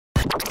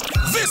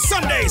This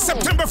Sunday,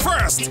 September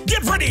 1st,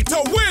 get ready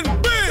to win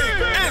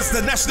big as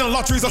the National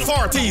Lotteries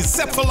Authority's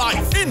Set for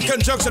Life, in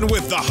conjunction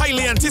with the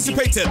highly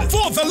anticipated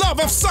For the Love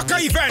of Soccer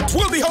event,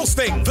 will be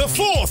hosting the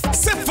 4th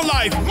Set for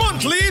Life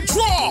monthly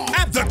draw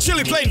at the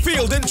Chili Plain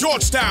Field in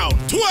Georgetown.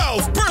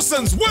 12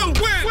 persons will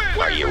win.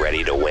 Are you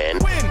ready to win?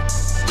 Win.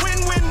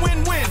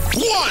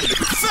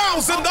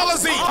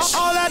 $1,000 each.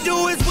 All I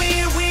do is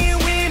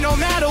win, no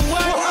matter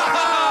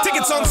what.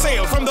 Tickets on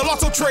sale from the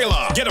Lotto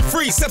trailer. Get a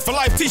free Set for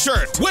Life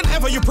t-shirt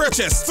whenever you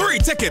purchase 3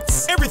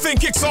 tickets. Everything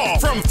kicks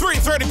off from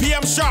 3:30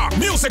 p.m. sharp.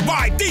 Music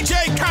by DJ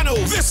Kanu.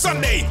 This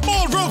Sunday,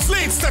 all roads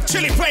leads to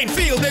Chili Plain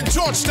Field in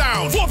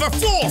Georgetown for the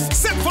 4th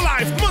Set for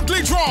Life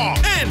monthly draw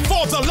and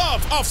For the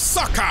Love of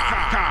Soccer.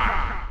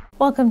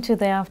 Welcome to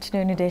the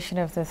afternoon edition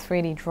of the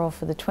 3D draw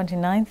for the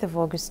 29th of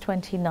August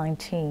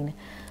 2019.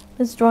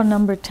 This draw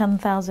number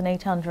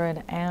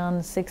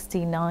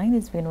 10,869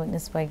 has been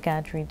witnessed by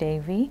Gadri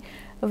Davy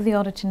of the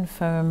auditing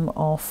firm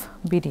of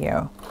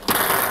BDO.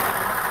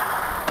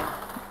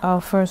 Our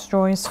first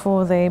draw is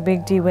for the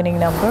Big D winning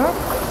number.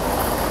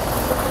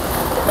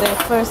 The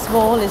first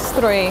ball is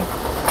 3,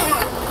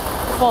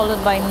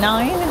 followed by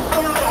 9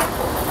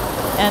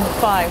 and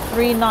 5.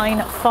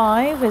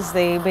 395 is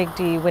the Big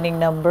D winning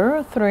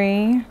number.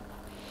 3,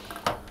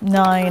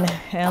 9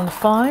 and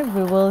 5.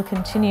 We will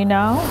continue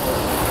now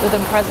with a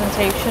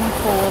presentation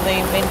for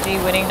the Mid-D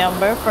winning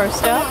number.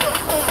 First up,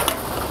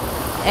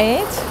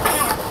 8,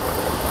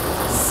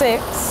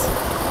 6,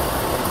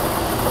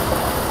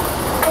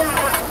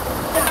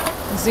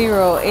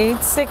 0.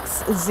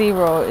 860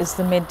 is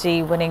the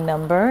Mid-D winning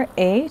number.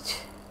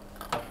 8,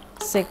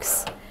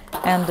 6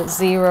 and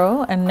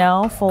 0. And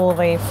now for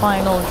the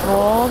final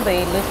draw,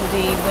 the Little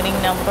D winning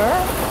number.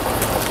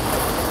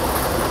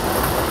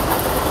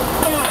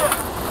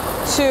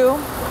 2,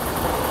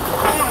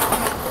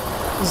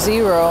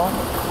 0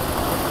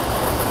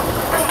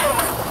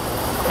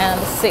 and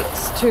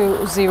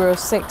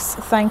 6206.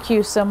 Thank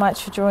you so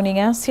much for joining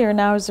us. Here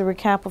now is a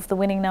recap of the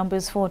winning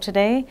numbers for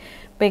today.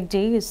 Big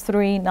D is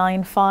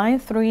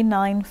 395,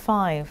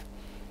 395.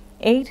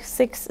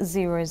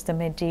 860 is the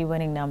Mid-D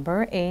winning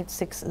number,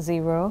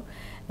 860,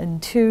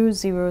 and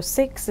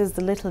 206 is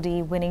the Little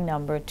D winning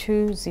number,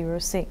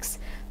 206.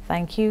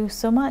 Thank you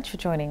so much for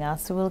joining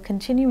us. We'll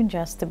continue in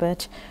just a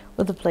bit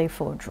with the Play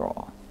 4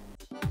 draw.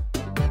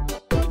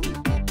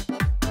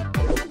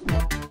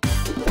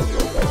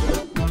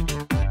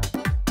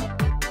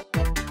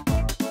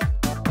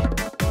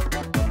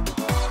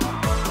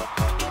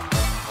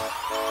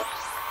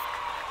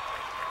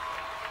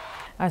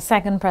 Our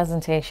second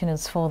presentation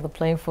is for the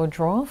Play 4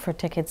 draw for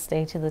tickets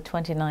dated the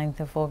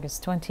 29th of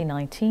August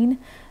 2019,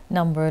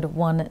 numbered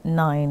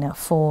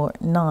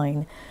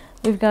 1949.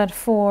 We've got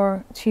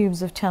 4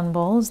 tubes of 10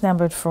 balls,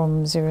 numbered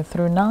from 0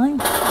 through 9.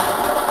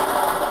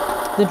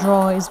 The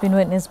draw has been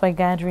witnessed by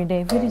Gadri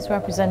David. He's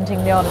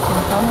representing the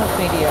auditing firm of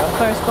video.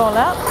 First ball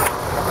up,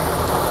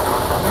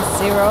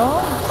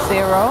 0,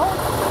 0.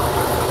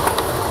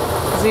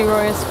 0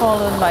 is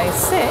followed by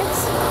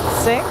 6,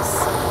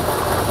 6.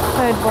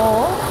 Third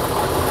ball,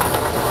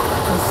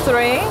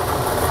 3,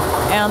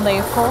 and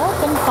the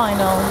fourth and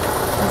final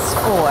is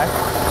 4.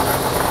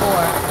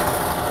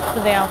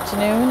 For the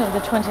afternoon of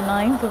the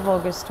 29th of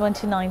August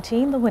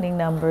 2019, the winning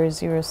number is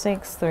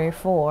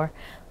 0634.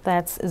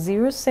 That's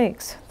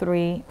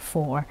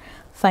 0634.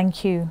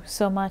 Thank you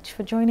so much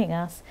for joining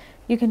us.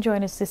 You can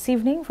join us this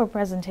evening for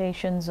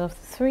presentations of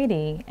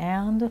 3D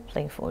and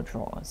Play 4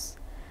 draws.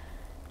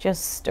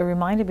 Just a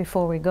reminder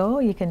before we go,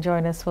 you can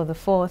join us for the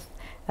 4th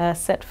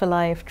Set for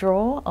Life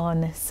draw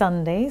on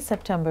Sunday,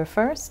 September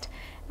 1st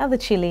at the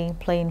Chili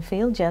Plain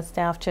Field just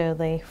after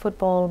the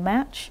football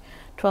match.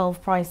 12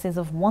 prizes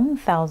of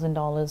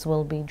 $1,000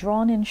 will be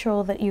drawn.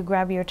 Ensure that you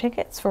grab your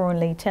tickets for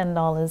only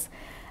 $10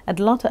 at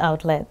Lotto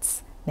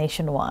outlets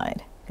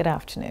nationwide. Good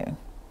afternoon.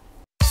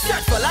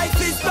 Set for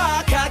Life is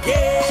back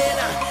again.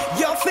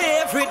 Your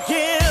favorite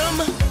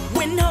game.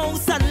 Win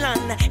house and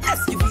land.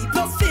 SUV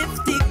plus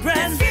 50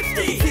 grand.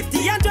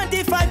 50 and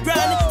 25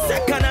 grand.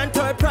 Second and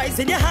third prize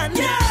in your hand.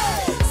 Yeah.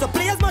 So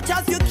play as much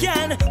as you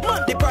can.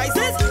 Monthly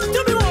prizes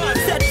to be won.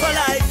 Set for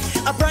Life.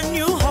 A brand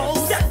new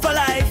house. Set for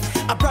Life.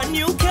 A brand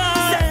new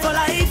car. Set for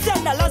Life.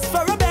 $10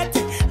 for a bet.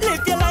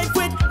 Live your life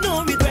with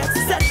no regrets.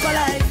 Set for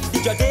Life.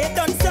 Did your day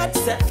done set?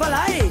 Set for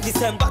Life.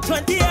 December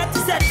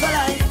 28th. Set for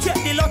Life. Check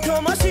the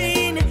lotto machine.